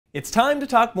It's time to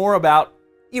talk more about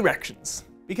erections,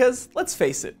 because let's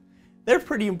face it, they're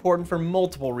pretty important for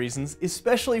multiple reasons,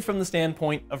 especially from the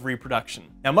standpoint of reproduction.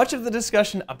 Now, much of the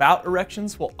discussion about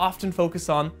erections will often focus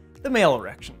on the male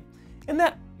erection, and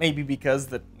that may be because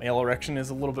the male erection is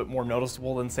a little bit more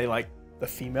noticeable than, say, like the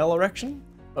female erection.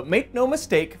 But make no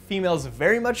mistake, females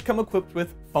very much come equipped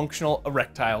with functional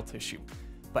erectile tissue.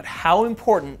 But how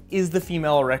important is the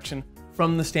female erection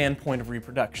from the standpoint of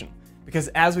reproduction? Because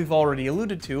as we've already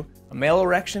alluded to, a male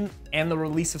erection and the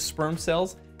release of sperm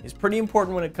cells is pretty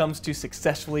important when it comes to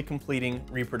successfully completing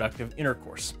reproductive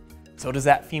intercourse. So does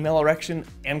that female erection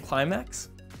and climax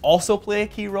also play a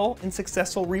key role in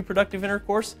successful reproductive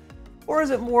intercourse? Or is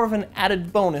it more of an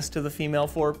added bonus to the female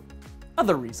for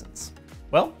other reasons?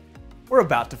 Well, we're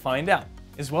about to find out,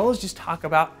 as well as just talk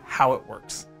about how it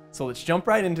works. So let's jump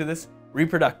right into this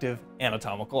reproductive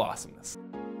anatomical awesomeness.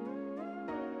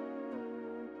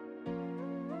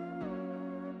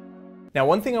 Now,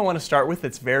 one thing I want to start with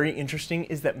that's very interesting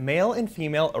is that male and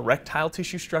female erectile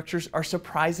tissue structures are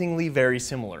surprisingly very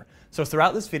similar. So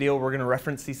throughout this video, we're going to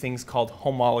reference these things called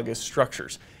homologous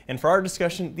structures. And for our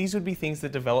discussion, these would be things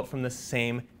that develop from the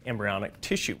same embryonic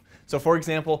tissue. So for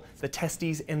example, the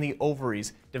testes and the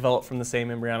ovaries develop from the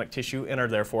same embryonic tissue and are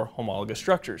therefore homologous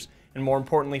structures. And more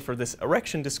importantly for this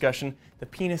erection discussion, the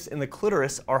penis and the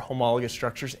clitoris are homologous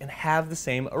structures and have the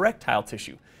same erectile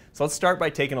tissue. So let's start by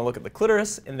taking a look at the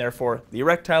clitoris and therefore the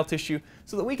erectile tissue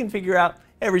so that we can figure out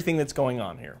everything that's going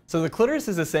on here. So the clitoris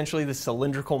is essentially the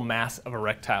cylindrical mass of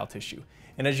erectile tissue.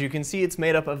 And as you can see, it's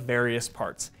made up of various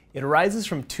parts. It arises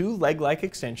from two leg-like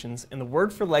extensions, and the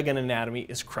word for leg in anatomy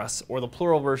is crus, or the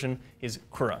plural version is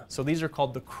crura. So these are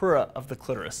called the crura of the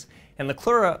clitoris. And the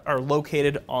crura are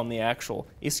located on the actual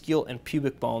ischial and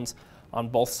pubic bones on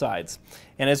both sides.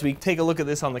 And as we take a look at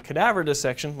this on the cadaver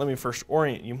dissection, let me first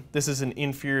orient you. This is an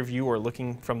inferior view, or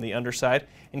looking from the underside.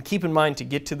 And keep in mind, to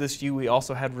get to this view, we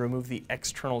also had to remove the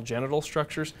external genital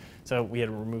structures. So we had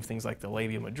to remove things like the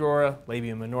labia majora,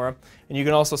 labia minora. And you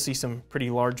can also see some pretty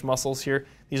large muscles here.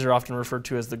 These are often referred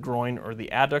to as the groin or the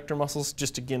adductor muscles,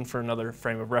 just again for another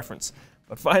frame of reference.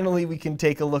 But finally, we can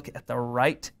take a look at the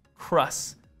right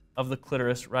crus of the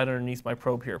clitoris right underneath my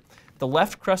probe here. The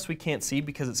left crust we can't see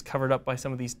because it's covered up by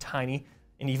some of these tiny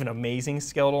and even amazing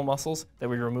skeletal muscles that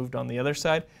we removed on the other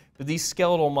side. But these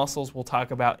skeletal muscles we'll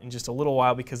talk about in just a little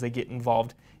while because they get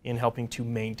involved in helping to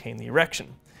maintain the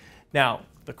erection. Now,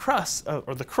 the crus,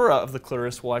 or the crura of the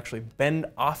clitoris, will actually bend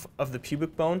off of the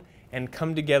pubic bone and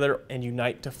come together and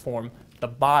unite to form the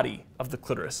body of the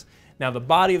clitoris. Now, the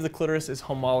body of the clitoris is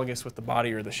homologous with the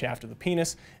body or the shaft of the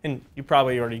penis, and you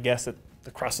probably already guessed that the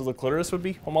crus of the clitoris would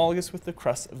be homologous with the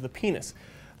crus of the penis.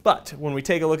 But when we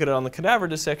take a look at it on the cadaver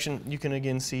dissection, you can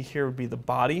again see here would be the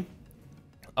body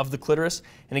of the clitoris.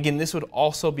 And again, this would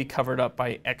also be covered up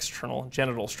by external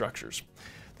genital structures.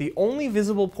 The only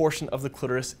visible portion of the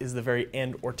clitoris is the very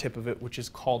end or tip of it, which is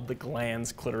called the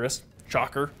glans clitoris.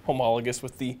 Shocker, homologous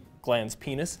with the glans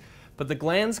penis. But the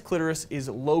glans clitoris is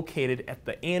located at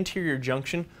the anterior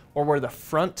junction, or where the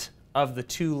front of the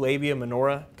two labia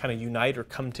minora kind of unite or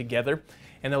come together.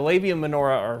 And the labia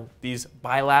minora are these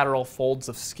bilateral folds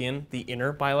of skin, the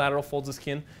inner bilateral folds of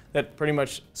skin, that pretty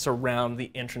much surround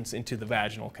the entrance into the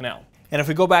vaginal canal. And if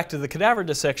we go back to the cadaver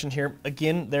dissection here,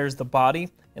 again, there's the body,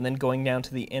 and then going down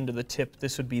to the end of the tip,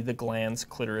 this would be the glans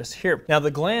clitoris here. Now,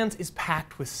 the glans is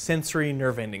packed with sensory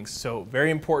nerve endings, so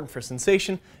very important for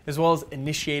sensation, as well as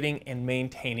initiating and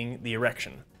maintaining the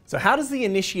erection. So how does the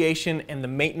initiation and the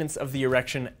maintenance of the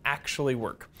erection actually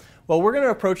work? Well, we're going to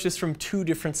approach this from two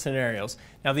different scenarios.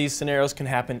 Now, these scenarios can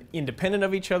happen independent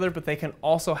of each other, but they can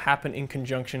also happen in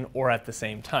conjunction or at the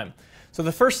same time. So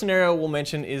the first scenario we'll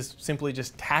mention is simply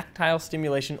just tactile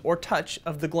stimulation or touch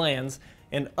of the glans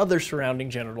and other surrounding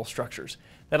genital structures.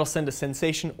 That'll send a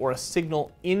sensation or a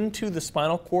signal into the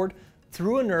spinal cord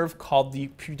through a nerve called the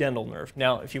pudendal nerve.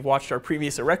 Now, if you've watched our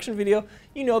previous erection video,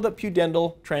 you know that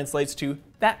pudendal translates to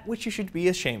that which you should be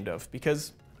ashamed of,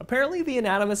 because apparently the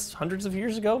anatomists hundreds of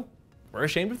years ago were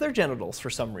ashamed of their genitals for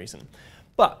some reason.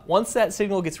 But once that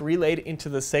signal gets relayed into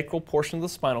the sacral portion of the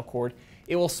spinal cord,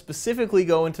 it will specifically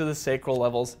go into the sacral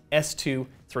levels S2,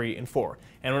 3, and 4.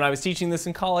 And when I was teaching this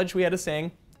in college, we had a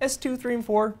saying, S2, 3, and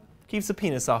 4 keeps the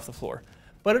penis off the floor.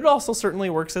 But it also certainly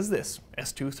works as this,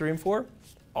 S2, 3, and 4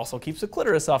 also keeps the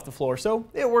clitoris off the floor, so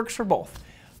it works for both.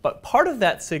 But part of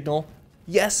that signal,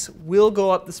 yes, will go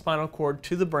up the spinal cord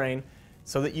to the brain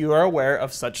so that you are aware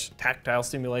of such tactile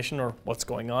stimulation or what's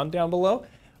going on down below,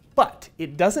 but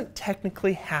it doesn't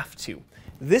technically have to.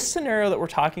 This scenario that we're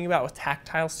talking about with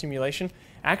tactile stimulation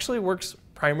actually works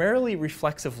primarily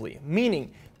reflexively,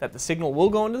 meaning that the signal will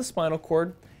go into the spinal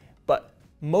cord, but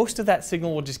most of that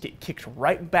signal will just get kicked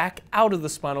right back out of the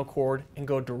spinal cord and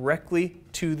go directly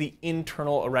to the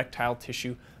internal erectile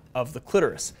tissue of the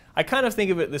clitoris. I kind of think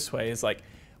of it this way, is like,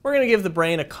 we're going to give the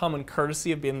brain a common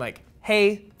courtesy of being like,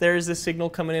 hey, there's this signal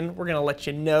coming in, we're going to let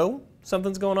you know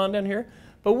something's going on down here,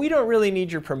 but we don't really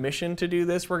need your permission to do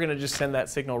this. We're going to just send that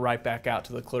signal right back out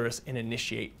to the clitoris and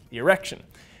initiate the erection.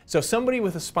 So somebody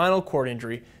with a spinal cord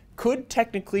injury could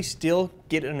technically still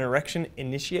get an erection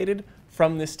initiated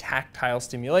from this tactile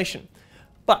stimulation.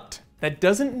 But that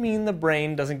doesn't mean the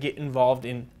brain doesn't get involved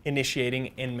in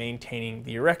initiating and maintaining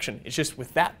the erection. It's just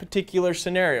with that particular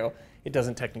scenario, it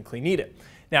doesn't technically need it.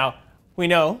 Now, we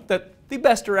know that the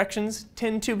best erections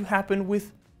tend to happen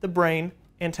with the brain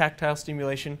and tactile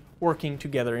stimulation working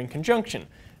together in conjunction,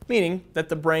 meaning that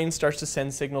the brain starts to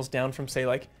send signals down from, say,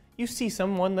 like, you see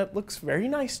someone that looks very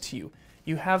nice to you.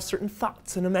 You have certain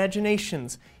thoughts and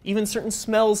imaginations. Even certain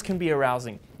smells can be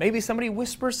arousing. Maybe somebody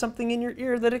whispers something in your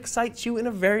ear that excites you in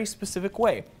a very specific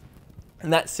way.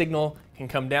 And that signal can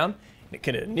come down. It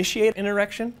can initiate an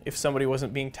erection if somebody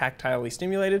wasn't being tactilely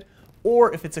stimulated,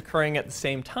 or if it's occurring at the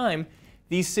same time,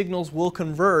 these signals will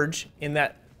converge in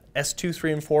that S2,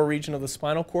 3, and 4 region of the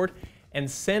spinal cord and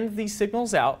send these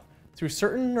signals out through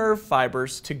certain nerve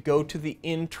fibers to go to the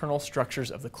internal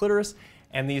structures of the clitoris.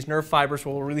 And these nerve fibers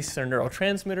will release their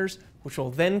neurotransmitters, which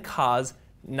will then cause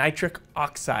nitric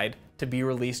oxide to be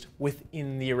released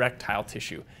within the erectile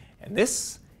tissue. And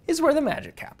this is where the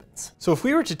magic happens. So if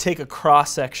we were to take a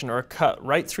cross-section or a cut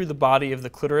right through the body of the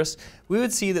clitoris, we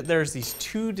would see that there's these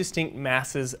two distinct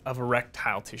masses of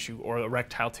erectile tissue, or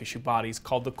erectile tissue bodies,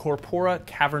 called the corpora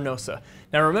cavernosa.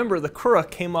 Now remember, the crura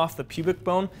came off the pubic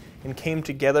bone and came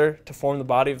together to form the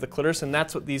body of the clitoris, and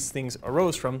that's what these things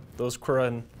arose from, those crura,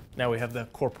 and now we have the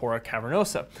corpora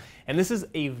cavernosa. And this is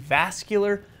a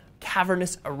vascular,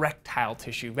 cavernous erectile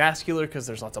tissue. Vascular because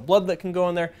there's lots of blood that can go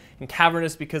in there, and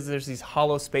cavernous because there's these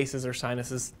hollow spaces or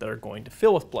sinuses that are going to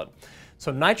fill with blood.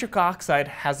 So nitric oxide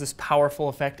has this powerful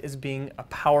effect as being a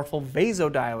powerful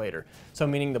vasodilator. So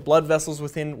meaning the blood vessels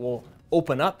within will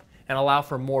open up and allow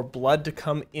for more blood to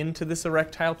come into this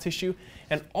erectile tissue,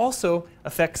 and also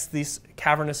affects this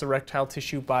cavernous erectile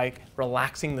tissue by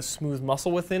relaxing the smooth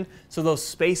muscle within, so those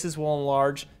spaces will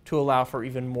enlarge to allow for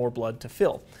even more blood to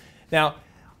fill. Now,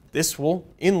 this will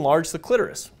enlarge the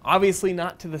clitoris. Obviously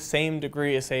not to the same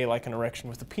degree as, say, like an erection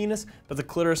with the penis, but the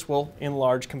clitoris will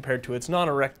enlarge compared to its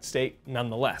non-erect state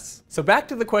nonetheless. So back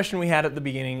to the question we had at the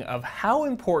beginning of how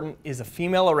important is a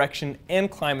female erection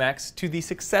and climax to the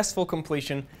successful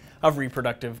completion of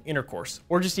reproductive intercourse,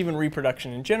 or just even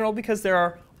reproduction in general, because there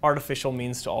are artificial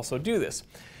means to also do this.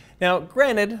 Now,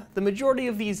 granted, the majority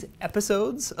of these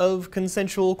episodes of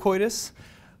consensual coitus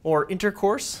or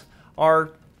intercourse are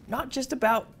not just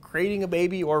about creating a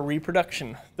baby or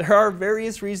reproduction. There are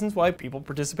various reasons why people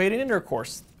participate in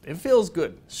intercourse. It feels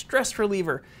good, stress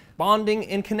reliever, bonding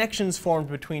and connections formed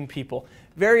between people,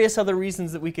 various other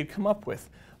reasons that we could come up with.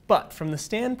 But from the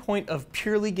standpoint of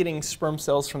purely getting sperm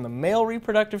cells from the male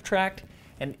reproductive tract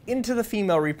and into the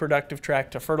female reproductive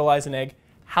tract to fertilize an egg,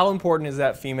 how important is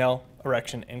that female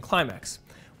erection and climax?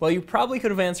 Well, you probably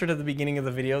could have answered at the beginning of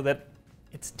the video that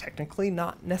it's technically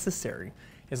not necessary.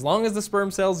 As long as the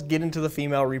sperm cells get into the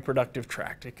female reproductive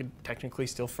tract, it could technically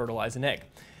still fertilize an egg.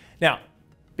 Now,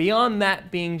 beyond that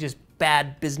being just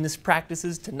bad business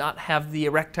practices to not have the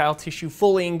erectile tissue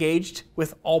fully engaged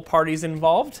with all parties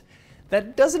involved,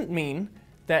 that doesn't mean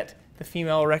that the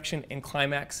female erection and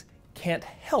climax can't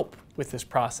help with this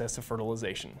process of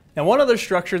fertilization. Now, one other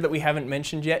structure that we haven't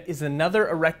mentioned yet is another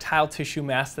erectile tissue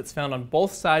mass that's found on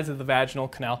both sides of the vaginal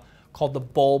canal, called the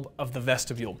bulb of the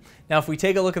vestibule. Now, if we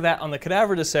take a look at that on the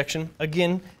cadaver dissection,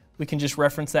 again, we can just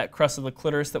reference that crust of the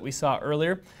clitoris that we saw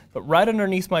earlier, but right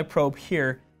underneath my probe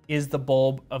here is the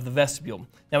bulb of the vestibule.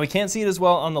 Now, we can't see it as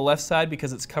well on the left side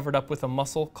because it's covered up with a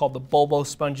muscle called the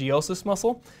bulbospongiosus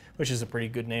muscle, which is a pretty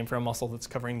good name for a muscle that's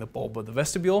covering the bulb of the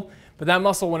vestibule. But that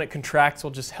muscle, when it contracts,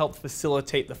 will just help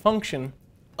facilitate the function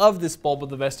of this bulb of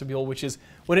the vestibule, which is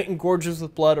when it engorges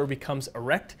with blood or becomes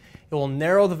erect, it will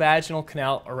narrow the vaginal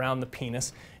canal around the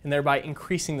penis and thereby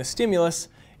increasing the stimulus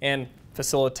and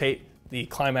facilitate the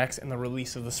climax and the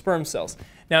release of the sperm cells.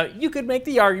 Now, you could make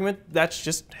the argument that's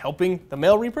just helping the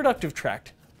male reproductive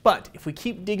tract. But if we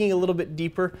keep digging a little bit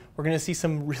deeper, we're going to see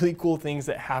some really cool things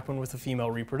that happen with the female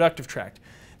reproductive tract.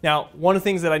 Now, one of the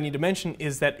things that I need to mention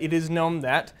is that it is known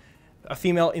that a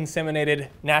female inseminated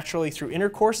naturally through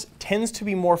intercourse tends to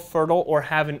be more fertile or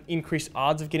have an increased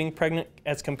odds of getting pregnant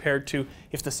as compared to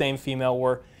if the same female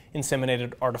were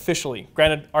inseminated artificially.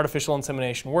 Granted, artificial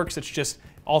insemination works, it's just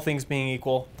all things being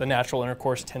equal, the natural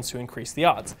intercourse tends to increase the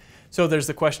odds. So there's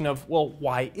the question of, well,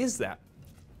 why is that?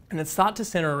 And it's thought to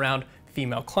center around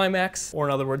female climax, or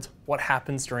in other words, what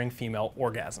happens during female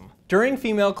orgasm. During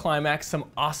female climax, some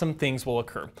awesome things will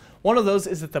occur. One of those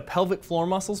is that the pelvic floor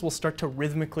muscles will start to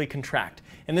rhythmically contract,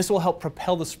 and this will help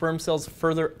propel the sperm cells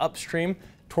further upstream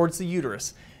towards the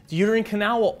uterus. The uterine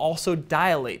canal will also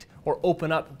dilate or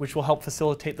open up, which will help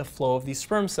facilitate the flow of these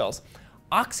sperm cells.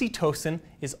 Oxytocin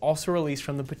is also released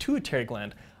from the pituitary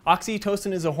gland.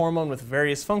 Oxytocin is a hormone with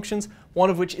various functions, one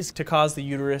of which is to cause the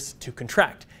uterus to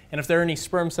contract. And if there are any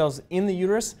sperm cells in the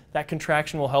uterus, that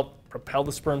contraction will help propel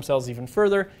the sperm cells even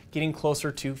further, getting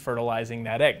closer to fertilizing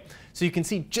that egg. So you can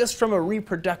see just from a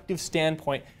reproductive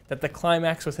standpoint that the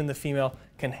climax within the female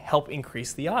can help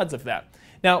increase the odds of that.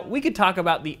 Now, we could talk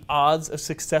about the odds of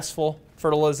successful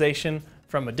fertilization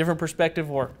from a different perspective,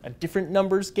 or a different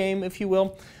numbers game, if you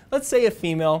will. Let's say a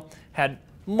female had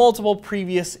multiple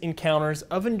previous encounters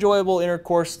of enjoyable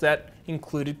intercourse that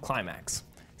included climax.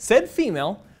 Said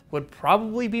female would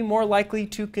probably be more likely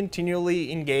to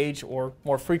continually engage or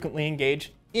more frequently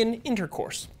engage in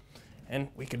intercourse. And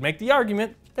we could make the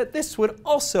argument that this would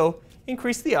also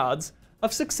increase the odds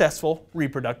of successful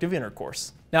reproductive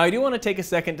intercourse. Now, I do want to take a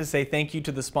second to say thank you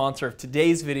to the sponsor of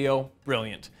today's video,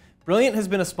 Brilliant. Brilliant has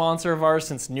been a sponsor of ours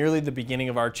since nearly the beginning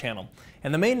of our channel.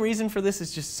 And the main reason for this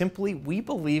is just simply we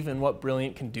believe in what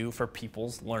Brilliant can do for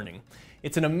people's learning.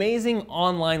 It's an amazing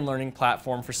online learning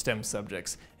platform for STEM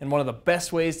subjects, and one of the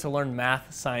best ways to learn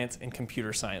math, science, and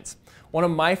computer science. One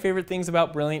of my favorite things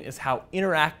about Brilliant is how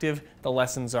interactive the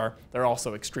lessons are. They're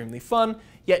also extremely fun,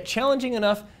 yet challenging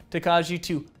enough to cause you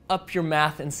to up your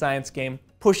math and science game,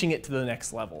 pushing it to the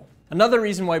next level. Another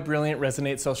reason why Brilliant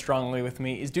resonates so strongly with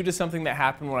me is due to something that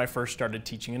happened when I first started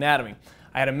teaching anatomy.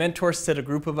 I had a mentor sit a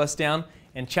group of us down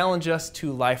and challenge us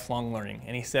to lifelong learning.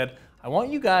 And he said, I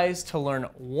want you guys to learn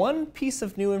one piece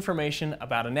of new information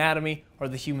about anatomy or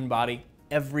the human body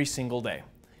every single day.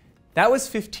 That was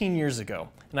 15 years ago,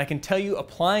 and I can tell you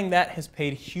applying that has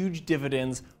paid huge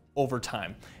dividends over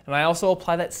time. And I also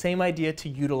apply that same idea to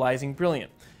utilizing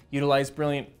Brilliant. Utilize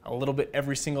Brilliant a little bit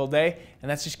every single day, and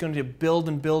that's just going to build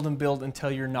and build and build until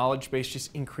your knowledge base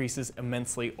just increases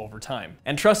immensely over time.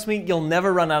 And trust me, you'll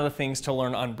never run out of things to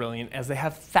learn on Brilliant, as they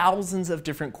have thousands of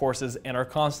different courses and are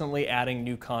constantly adding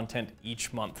new content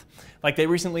each month. Like they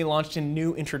recently launched a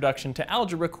new Introduction to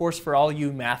Algebra course for all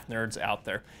you math nerds out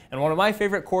there. And one of my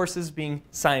favorite courses being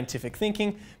Scientific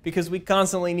Thinking, because we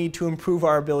constantly need to improve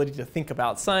our ability to think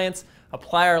about science,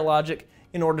 apply our logic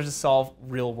in order to solve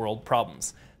real-world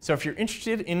problems. So if you're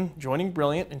interested in joining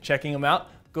Brilliant and checking them out,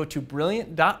 go to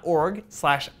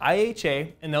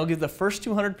brilliant.org/IHA, and they'll give the first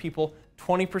 200 people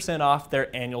 20% off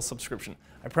their annual subscription.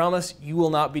 I promise you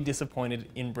will not be disappointed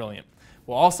in Brilliant.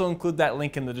 We'll also include that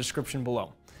link in the description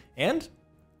below. And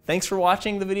thanks for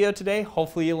watching the video today.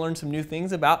 Hopefully you learned some new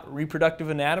things about reproductive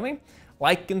anatomy.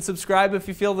 Like and subscribe if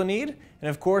you feel the need.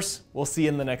 And of course, we'll see you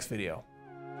in the next video.